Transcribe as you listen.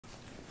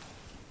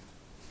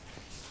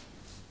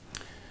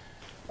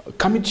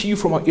Coming to you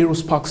from our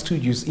Eros Park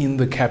studios in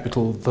the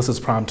capital, this is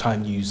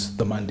Primetime News,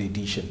 the Monday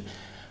edition.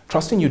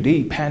 Trusting your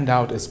day panned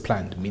out as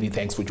planned. Many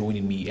thanks for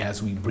joining me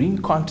as we bring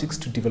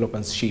context to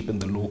developments shaping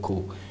the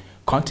local,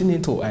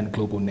 continental and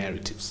global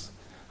narratives.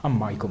 I'm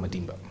Michael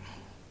Madimba.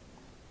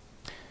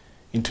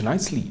 In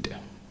tonight's lead,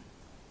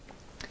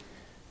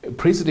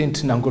 President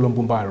Nangolo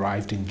Mbumba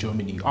arrived in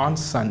Germany on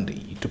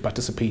Sunday to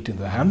participate in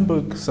the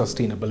Hamburg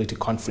Sustainability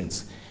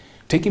Conference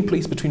taking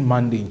place between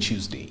Monday and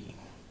Tuesday.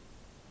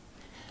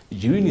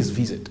 During his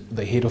visit,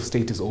 the head of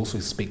state is also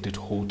expected to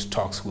hold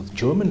talks with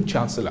German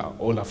Chancellor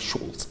Olaf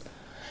Scholz.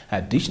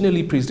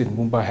 Additionally, President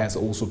Mbumba has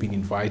also been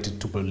invited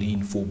to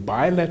Berlin for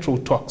bilateral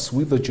talks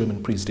with the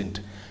German President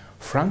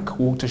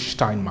Frank-Walter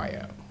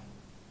Steinmeier.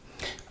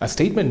 A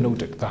statement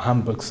noted the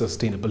Hamburg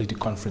Sustainability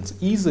Conference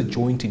is a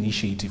joint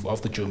initiative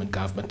of the German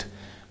government,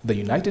 the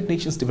United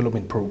Nations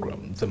Development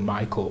Programme, the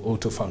Michael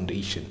Otto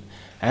Foundation,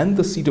 and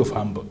the City of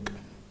Hamburg.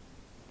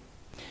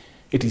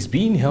 It is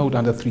being held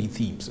under three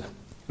themes: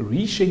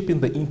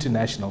 reshaping the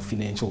international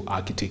financial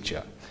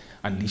architecture,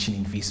 unleashing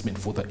investment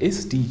for the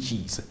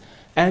SDGs,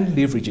 and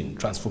leveraging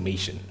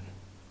transformation.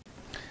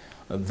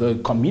 The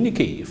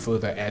communique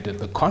further added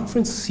the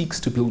conference seeks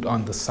to build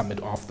on the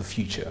Summit of the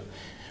Future,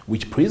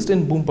 which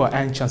President Mbumba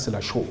and Chancellor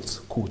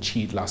Scholz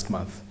co-chaired last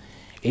month,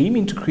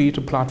 aiming to create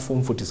a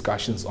platform for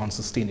discussions on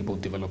sustainable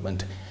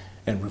development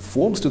and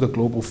reforms to the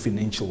global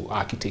financial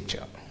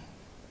architecture.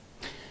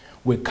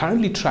 We're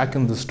currently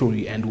tracking the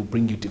story and will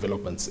bring you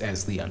developments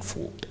as they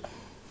unfold.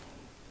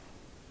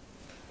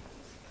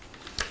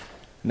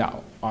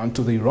 Now, on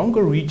to the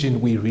Irongo region,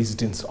 where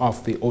residents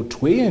of the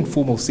Otweya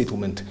informal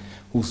settlement,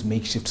 whose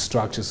makeshift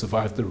structure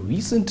survived the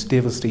recent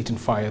devastating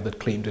fire that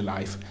claimed a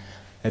life,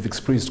 have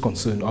expressed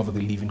concern over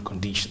the living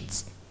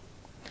conditions.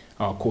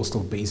 Our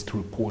coastal-based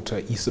reporter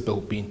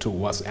Isabel Bento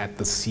was at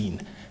the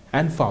scene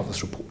and filed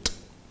this report.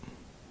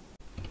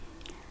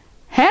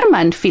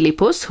 Herman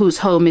Philippus, whose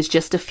home is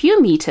just a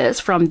few meters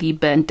from the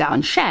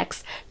burnt-down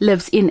shacks,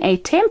 lives in a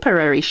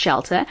temporary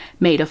shelter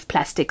made of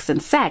plastics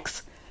and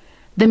sacks.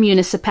 The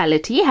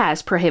municipality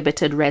has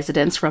prohibited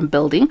residents from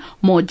building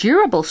more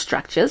durable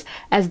structures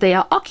as they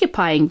are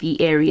occupying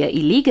the area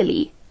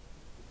illegally.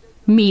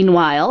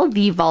 Meanwhile,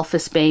 the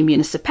Walvis Bay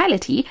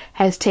municipality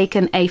has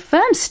taken a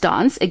firm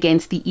stance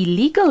against the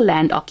illegal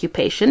land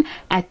occupation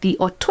at the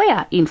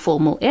Otweya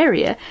informal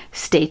area,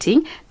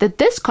 stating that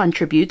this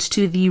contributes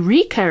to the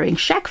recurring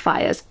shack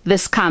fires.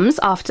 This comes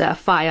after a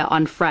fire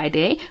on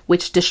Friday,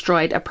 which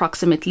destroyed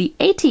approximately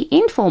 80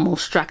 informal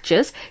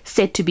structures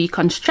said to be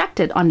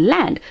constructed on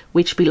land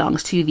which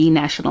belongs to the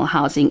National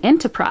Housing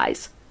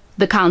Enterprise.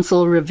 The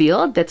council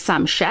revealed that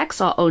some shacks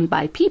are owned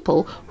by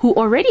people who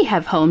already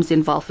have homes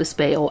in Walvis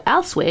Bay or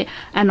elsewhere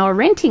and are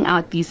renting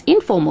out these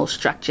informal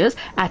structures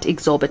at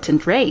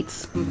exorbitant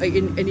rates.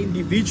 An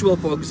individual,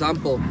 for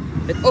example,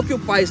 that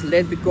occupies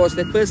land because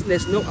that person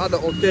has no other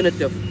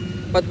alternative.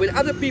 But when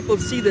other people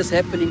see this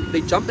happening,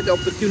 they jump at the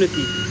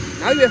opportunity.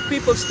 Now you have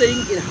people staying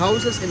in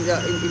houses in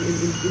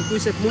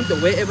Kuisetmund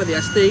or wherever they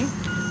are staying,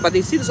 but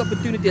they see this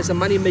opportunity as a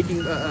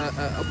money-making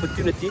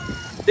opportunity.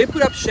 They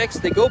put up shacks,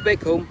 they go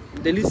back home,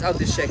 they lease out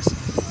the shacks.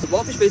 The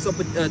Walvis Bay is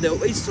the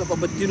oasis of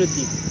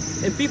opportunity,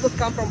 and people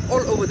come from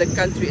all over the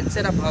country and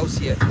set up house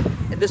here,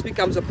 and this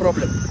becomes a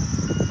problem.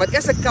 But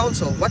as a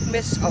council, what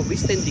message are we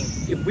sending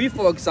if we,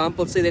 for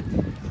example, say that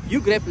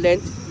you grab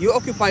land, you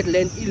occupied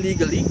land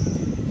illegally,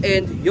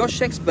 and your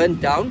shacks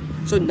burned down,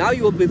 so now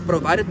you will be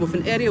provided with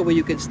an area where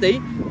you can stay,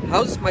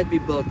 houses might be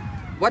built.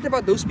 What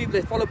about those people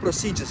that follow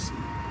procedures?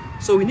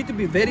 So we need to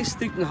be very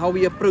strict on how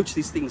we approach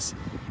these things.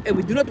 And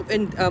we do not,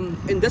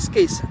 in this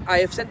case,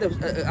 I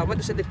want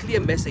to send a clear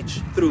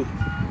message through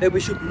that we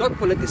should not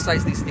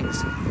politicize these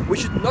things. We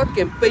should not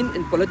campaign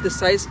and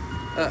politicize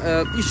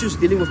issues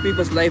dealing with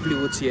people's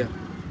livelihoods here.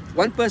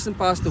 One person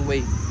passed away.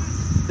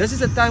 This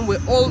is a time where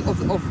all of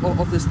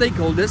the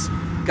stakeholders,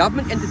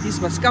 government entities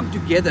must come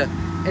together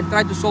and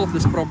try to solve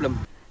this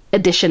problem.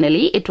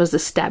 Additionally, it was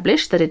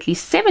established that at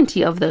least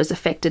 70 of those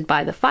affected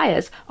by the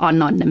fires are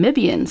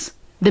non-Namibians.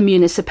 The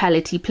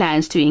municipality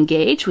plans to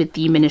engage with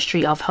the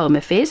Ministry of Home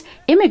Affairs,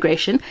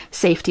 Immigration,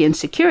 Safety and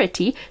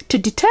Security to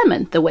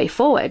determine the way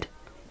forward.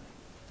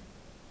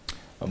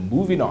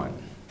 Moving on.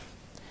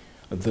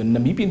 The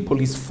Namibian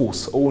Police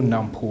Force, or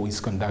NAMPO, is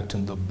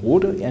conducting the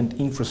Border and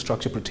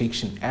Infrastructure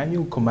Protection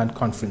Annual Command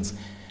Conference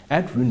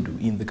at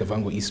Rundu in the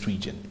Kavango East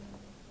region.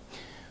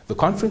 The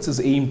conference is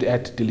aimed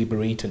at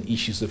deliberating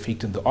issues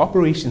affecting the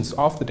operations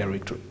of the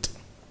Directorate.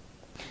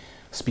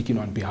 Speaking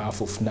on behalf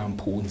of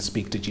NAMPO,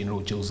 Inspector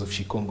General Joseph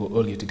Shikongo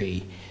earlier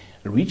today,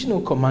 Regional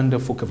Commander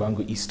for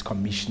Kavango East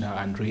Commissioner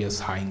Andreas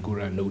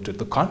Haingura noted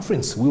the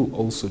conference will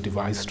also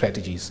devise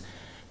strategies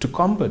to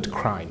combat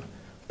crime,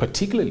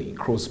 particularly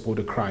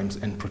cross-border crimes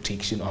and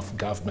protection of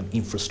government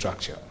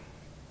infrastructure.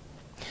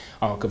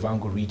 Our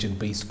Kavango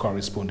region-based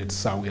correspondent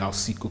Sawi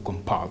Alsiku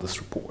compiled this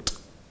report.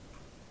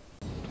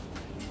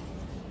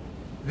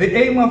 The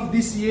aim of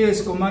this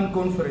year's command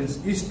conference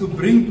is to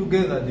bring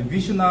together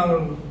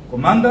divisional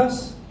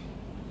commanders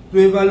to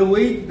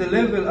evaluate the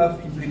level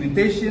of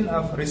implementation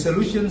of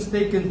resolutions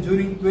taken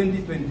during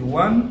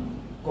 2021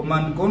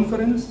 Command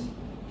Conference,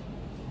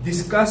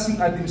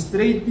 discussing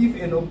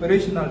administrative and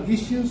operational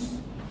issues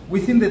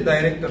within the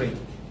Directorate,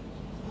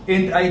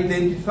 and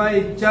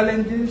identify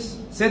challenges,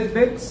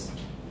 setbacks,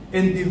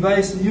 and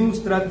devise new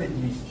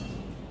strategies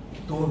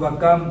to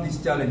overcome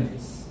these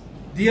challenges.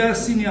 Dear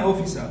senior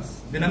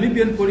officers, the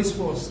Namibian Police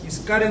Force is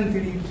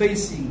currently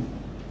facing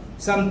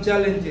some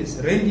challenges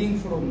ranging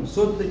from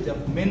shortage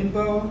of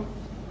manpower,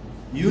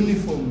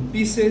 uniform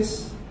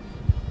pieces,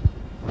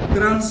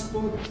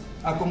 transport,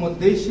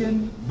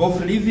 accommodation,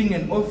 both living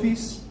and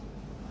office,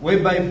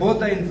 whereby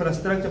Border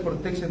Infrastructure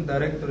Protection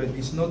Directorate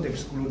is not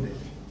excluded.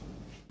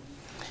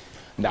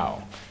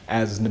 Now,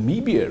 as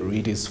Namibia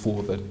readies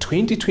for the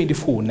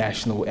 2024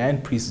 national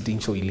and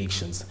presidential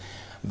elections,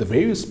 the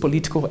various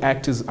political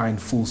actors are in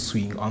full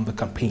swing on the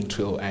campaign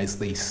trail as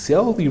they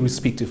sell their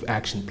respective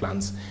action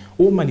plans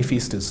or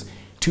manifestos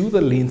to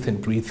the length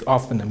and breadth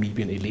of the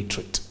Namibian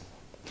electorate.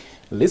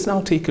 Let's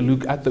now take a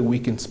look at the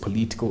weekend's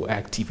political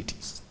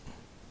activities.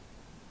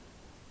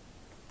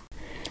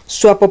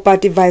 SWAPO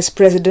Party Vice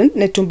President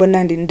Netumbo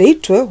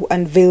Nandi-Ndaitwah, who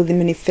unveiled the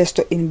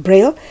manifesto in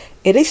Braille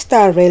at a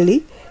star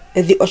rally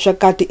at the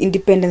Oshakati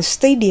Independence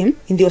Stadium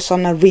in the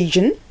Osana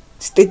region,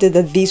 stated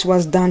that this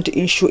was done to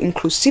ensure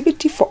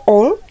inclusivity for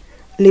all,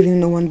 leaving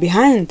no one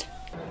behind.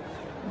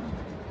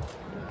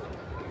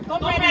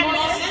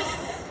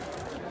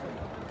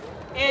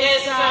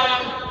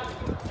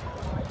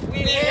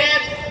 We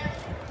have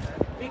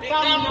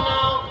become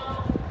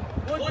now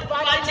good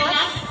partners,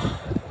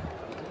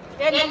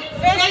 and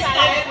first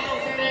I have to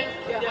thank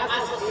the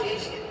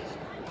association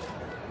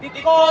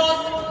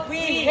because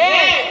we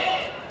have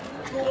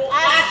to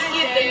ask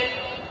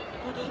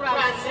them to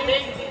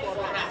translate it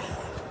for us,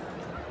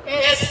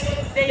 as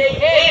they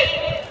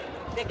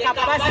have the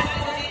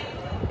capacity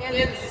and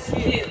the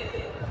skill.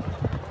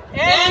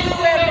 And we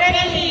were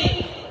really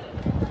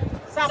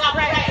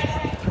surprised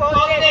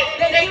because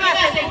they gave us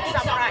a big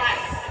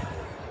surprise.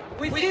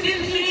 Within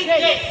 3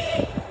 days,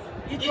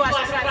 it was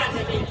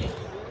translated.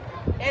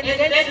 And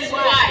that is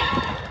why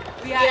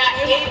we are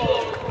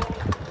able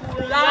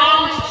to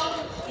launch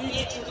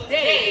it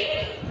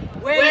today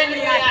when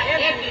we are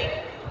having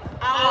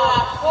our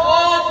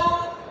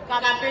 4th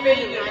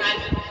campaign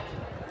rally.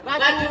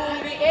 But we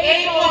will be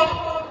able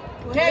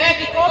to have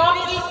the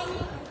copies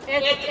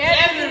at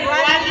every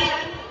rally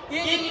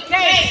in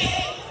case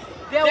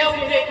there will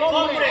be a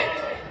comrade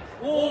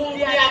who will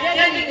be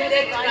attending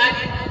that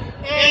rally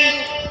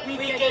and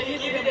we can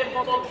give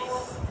them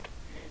copies.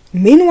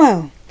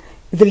 Meanwhile,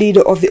 the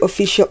leader of the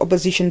official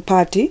opposition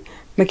party,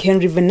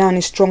 McHenry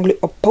Venani, strongly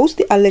opposed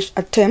the alleged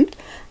attempt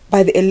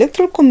by the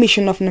Electoral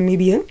Commission of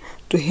Namibia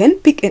to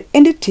handpick an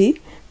entity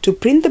to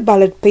print the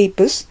ballot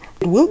papers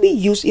that will be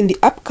used in the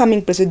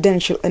upcoming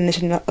presidential and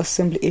National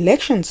Assembly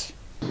elections.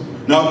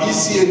 Now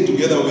ECN,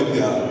 together with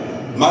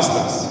their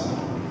masters,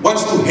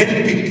 wants to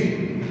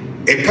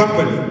handpick a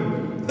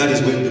company that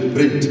is going to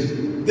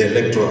print the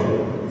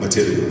electoral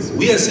materials.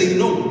 We are saying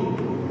no.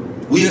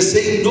 We are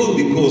saying no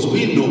because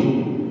we know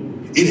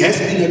it has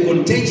been a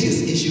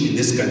contentious issue in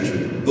this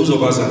country. Those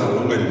of us that are no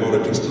longer in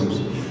politics knows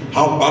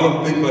how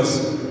ballot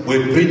papers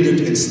were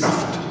printed and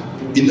stuffed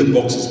in the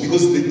boxes,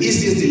 because the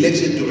easiest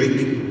election to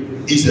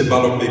rig is the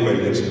ballot paper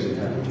election.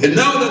 And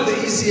now that the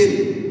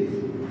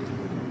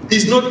ECN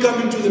is not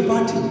coming to the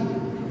party,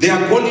 they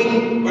are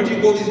calling, what do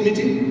you call this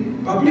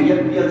meeting? Public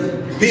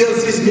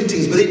PLC's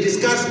meetings, but they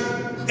discuss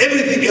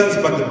everything else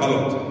but the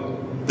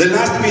ballot. The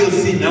last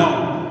PLC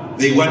now,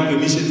 they want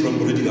permission from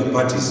political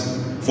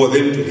parties for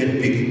them to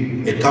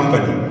handpick a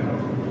company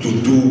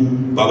to do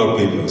ballot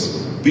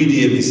papers.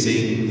 PDM is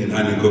saying an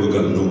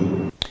unequivocal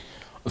no.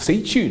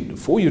 Stay tuned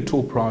for your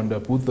top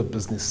roundup with the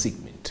business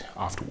segment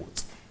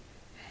afterwards.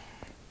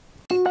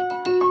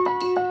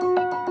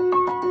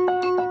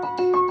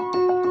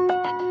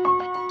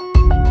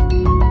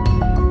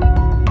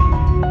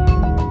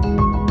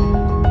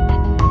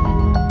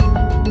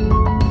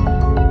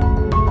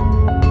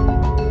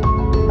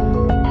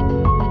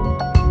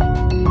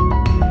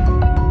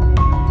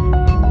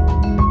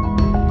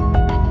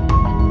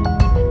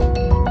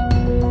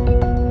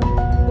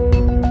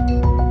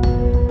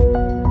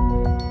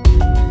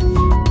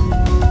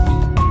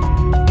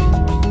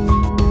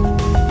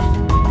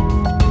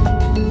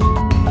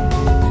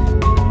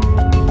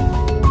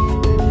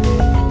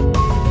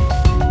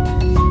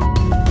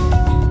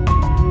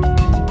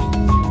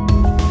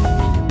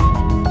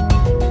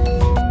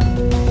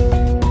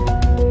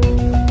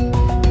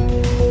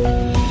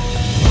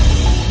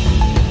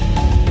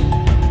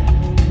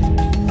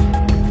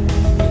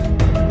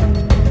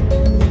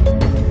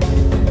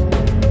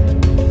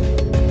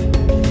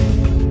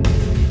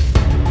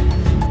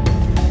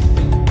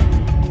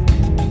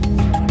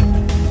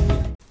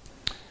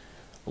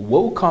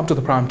 Welcome to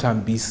the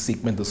Primetime B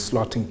segment, the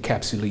slot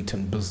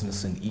encapsulating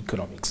business and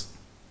economics.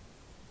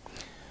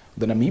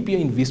 The Namibia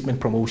Investment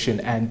Promotion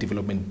and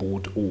Development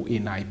Board, or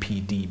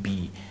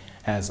NIPDB,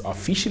 has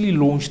officially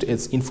launched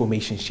its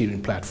information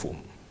sharing platform.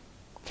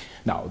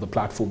 Now, the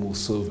platform will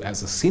serve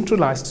as a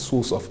centralized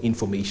source of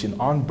information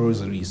on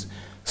bursaries,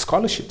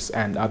 scholarships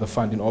and other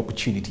funding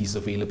opportunities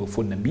available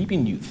for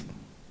Namibian youth.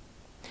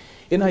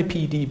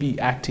 NIPDB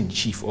Acting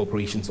Chief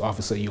Operations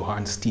Officer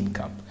Johan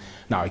Steenkamp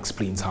now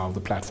explains how the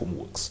platform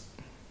works.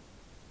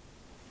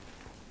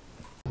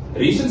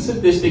 Recent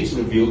statistics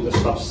revealed a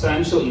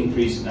substantial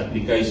increase in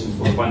applications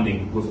for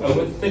funding, with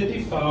over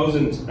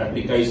 30,000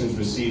 applications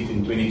received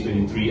in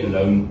 2023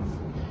 alone.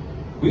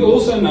 We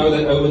also know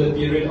that over the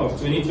period of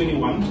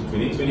 2021 to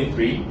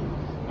 2023,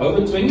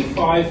 over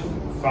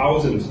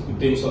 25,000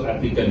 potential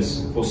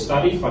applicants for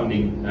study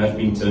funding have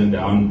been turned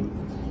down.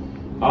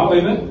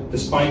 However,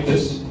 despite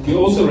this, we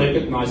also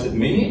recognize that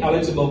many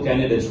eligible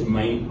candidates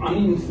remain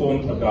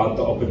uninformed about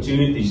the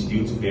opportunities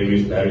due to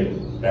various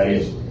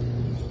barriers,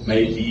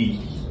 may it be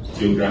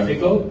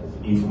geographical,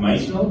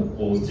 informational,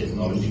 or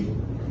technological.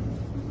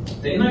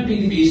 The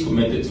NIPDB is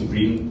committed to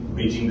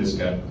bridging this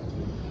gap.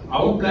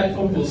 Our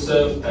platform will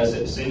serve as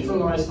a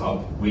centralized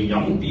hub where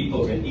young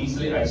people can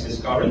easily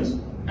access current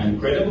and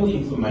credible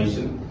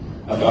information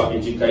about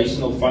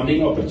educational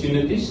funding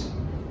opportunities,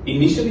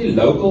 initially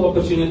local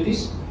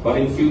opportunities, but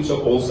in future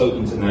also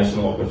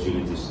international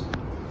opportunities.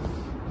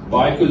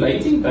 By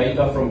collating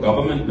data from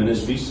government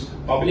ministries,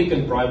 public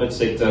and private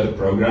sector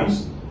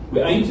programs,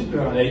 we aim to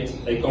create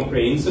a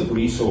comprehensive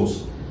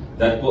resource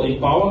that will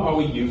empower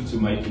our youth to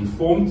make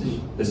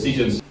informed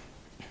decisions.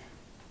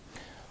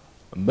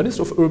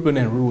 Minister of Urban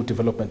and Rural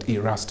Development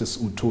Erastus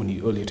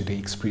Uthoni earlier today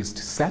expressed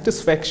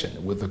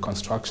satisfaction with the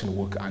construction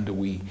work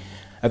underway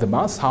at the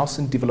Mass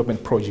Housing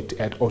Development Project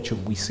at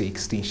Ochomwise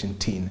Extension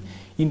 10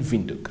 in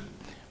Windhoek,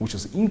 which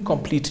was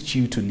incomplete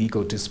due to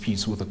legal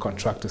disputes with the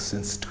contractor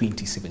since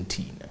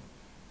 2017.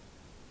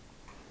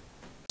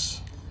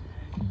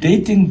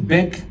 Dating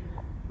back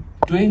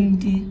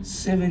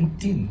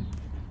 2017,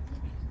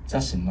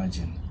 just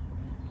imagine.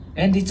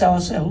 And it's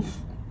ourselves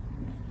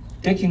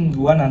taking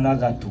one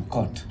another to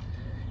court,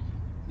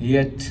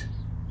 yet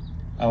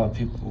our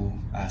people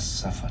are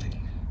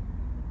suffering.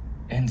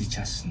 And it's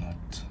just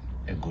not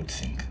a good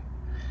thing.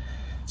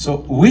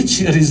 So,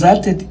 which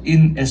resulted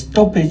in a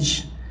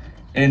stoppage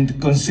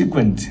and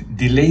consequent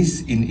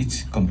delays in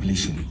its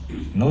completion.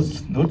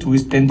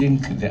 Notwithstanding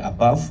the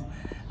above,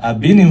 I've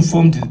been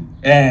informed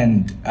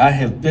and I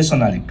have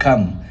personally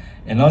come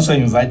and also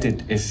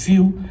invited a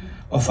few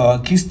of our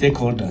key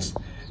stakeholders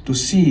to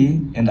see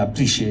and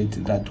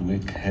appreciate that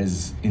work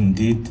has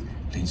indeed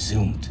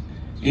resumed.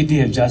 Edie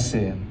have just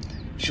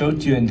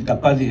showed you and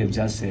Kapadi have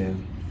just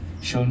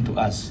shown to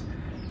us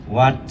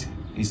what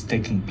is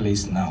taking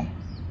place now.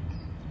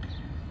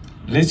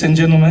 Ladies and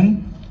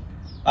gentlemen,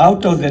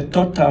 out of the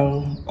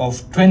total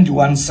of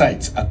 21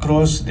 sites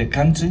across the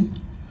country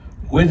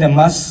where the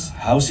mass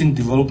housing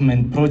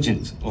development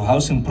projects or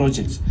housing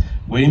projects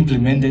were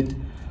implemented,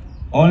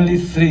 only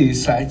 3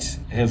 sites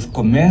have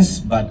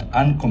commenced but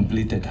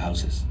uncompleted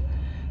houses.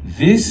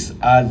 These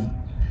are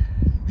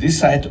this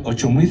site,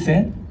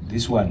 Ochomwise,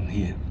 this one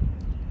here,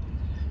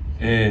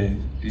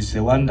 is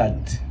the one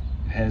that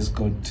has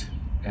got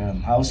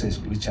houses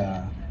which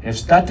have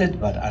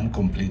started but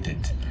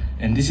uncompleted.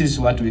 And this is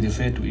what we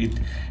refer to it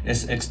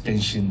as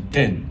Extension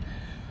 10.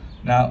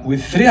 Now,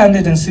 with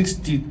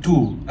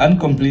 362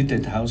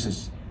 uncompleted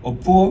houses,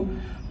 Opuo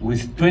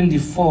with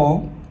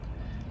 24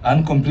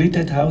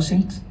 uncompleted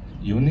housing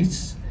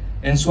units,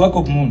 and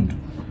Swakopmund,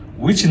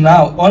 which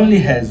now only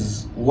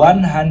has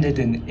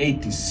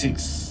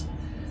 186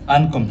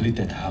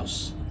 uncompleted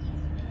houses.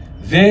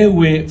 There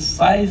were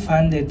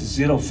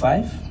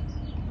 505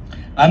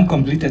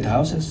 uncompleted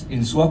houses in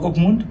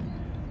Swakopmund,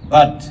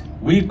 but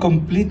we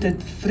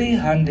completed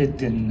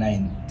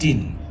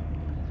 319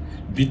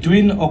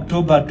 between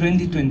October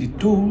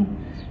 2022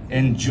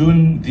 and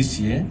June this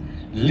year,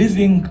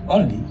 leaving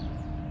only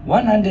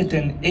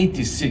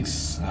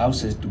 186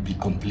 houses to be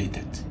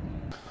completed.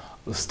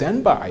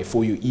 Stand by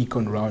for your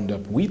Econ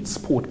Roundup with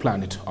Sport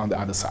Planet on the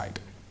other side.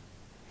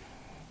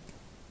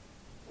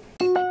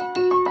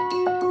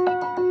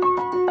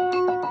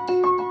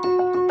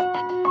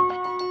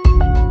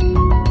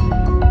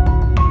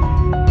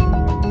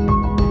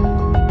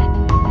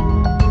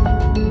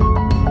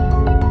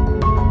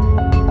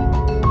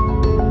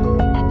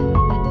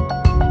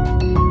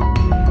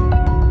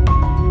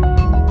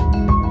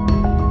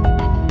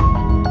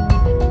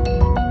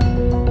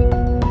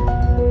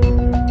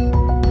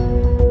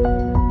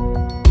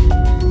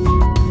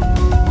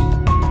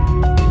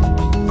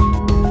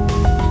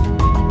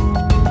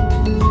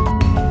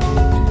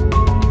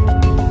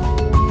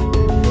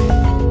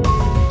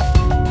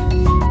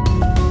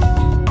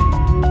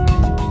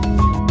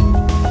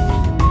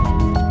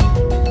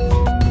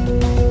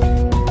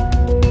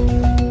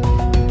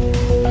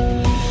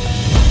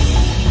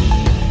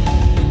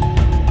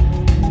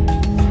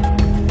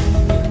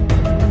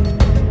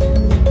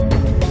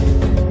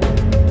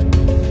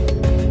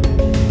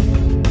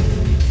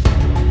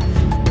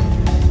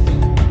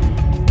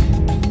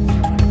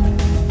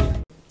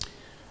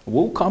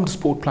 Welcome to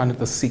Sport Planet,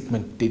 the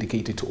segment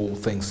dedicated to all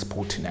things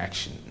sport in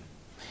action.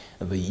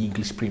 The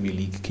English Premier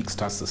League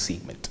kickstarts the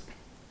segment.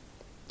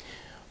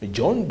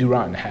 John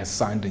Duran has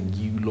signed a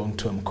new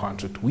long-term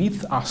contract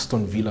with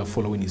Aston Villa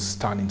following his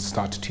stunning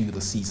start to the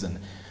season,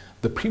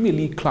 the Premier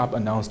League club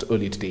announced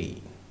earlier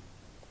today.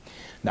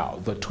 Now,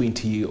 the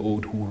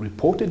 20-year-old, who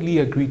reportedly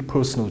agreed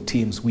personal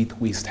terms with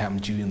West Ham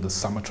during the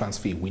summer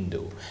transfer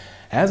window,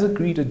 has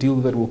agreed a deal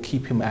that will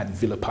keep him at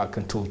Villa Park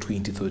until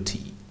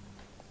 2030.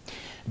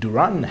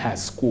 Duran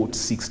has scored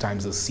 6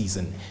 times this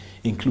season,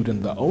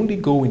 including the only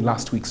goal in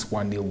last week's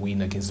 1-0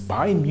 win against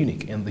Bayern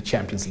Munich in the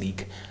Champions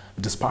League,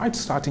 despite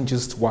starting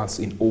just once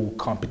in all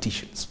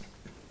competitions.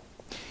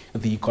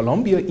 The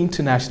Colombia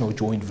international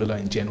joined Villa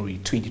in January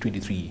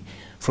 2023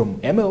 from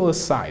MLS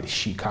side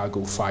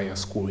Chicago Fire,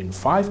 scoring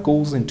 5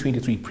 goals in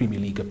 23 Premier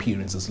League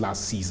appearances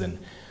last season,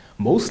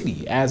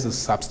 mostly as a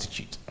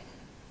substitute.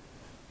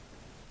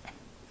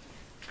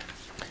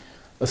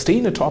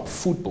 Staying atop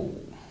football.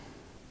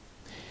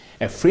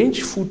 A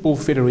French Football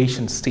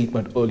Federation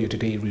statement earlier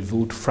today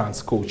revealed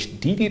France coach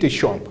Didier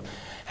Deschamps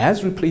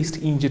has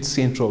replaced injured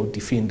central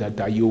defender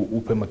Dayot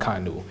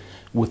Upamecano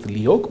with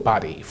Loic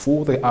Bade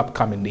for the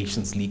upcoming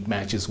Nations League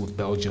matches with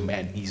Belgium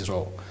and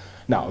Israel.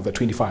 Now, the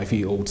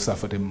 25-year-old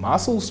suffered a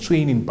muscle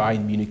strain in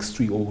Bayern Munich's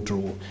 3-0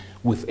 draw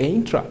with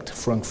Eintracht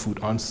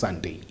Frankfurt on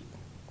Sunday.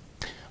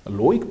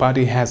 Loic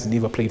Bade has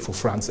never played for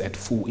France at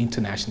full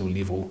international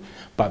level,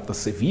 but the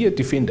Sevilla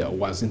defender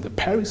was in the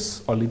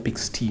Paris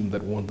Olympics team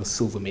that won the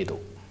silver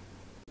medal.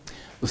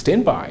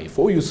 Stand by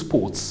for your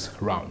sports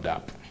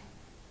roundup.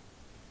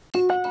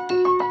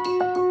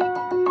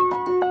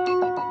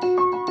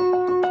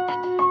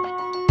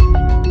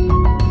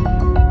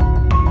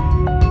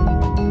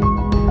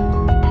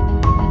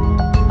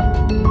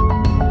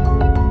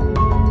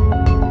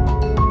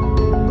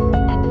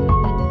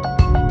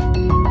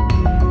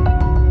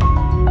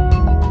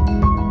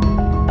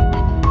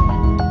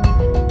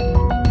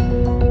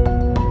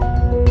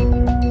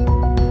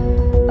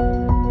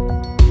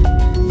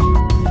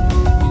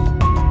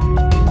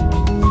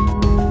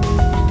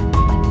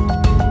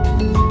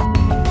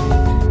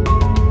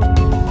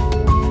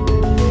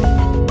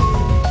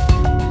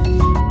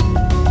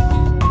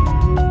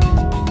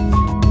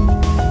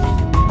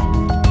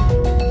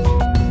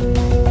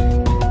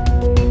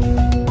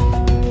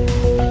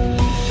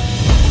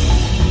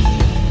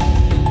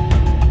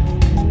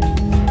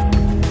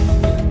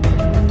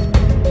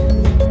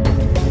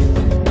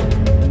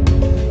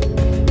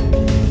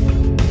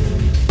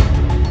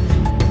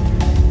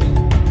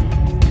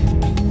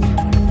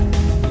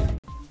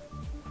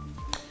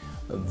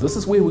 This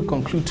is where we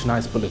conclude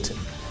tonight's bulletin.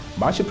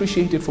 Much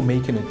appreciated for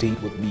making a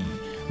date with me.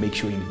 Make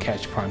sure you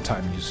catch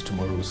Primetime News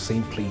tomorrow,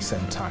 same place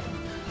and time.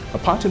 A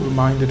parting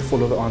reminder to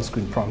follow the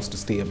on-screen prompts to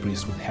stay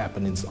abreast with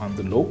happenings on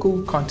the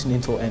local,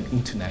 continental and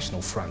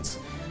international fronts.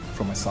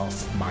 From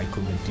myself,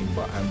 Michael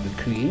Mendimba, and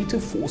the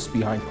creative force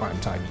behind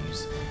Primetime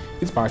News.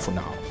 It's bye for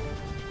now.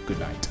 Good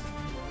night.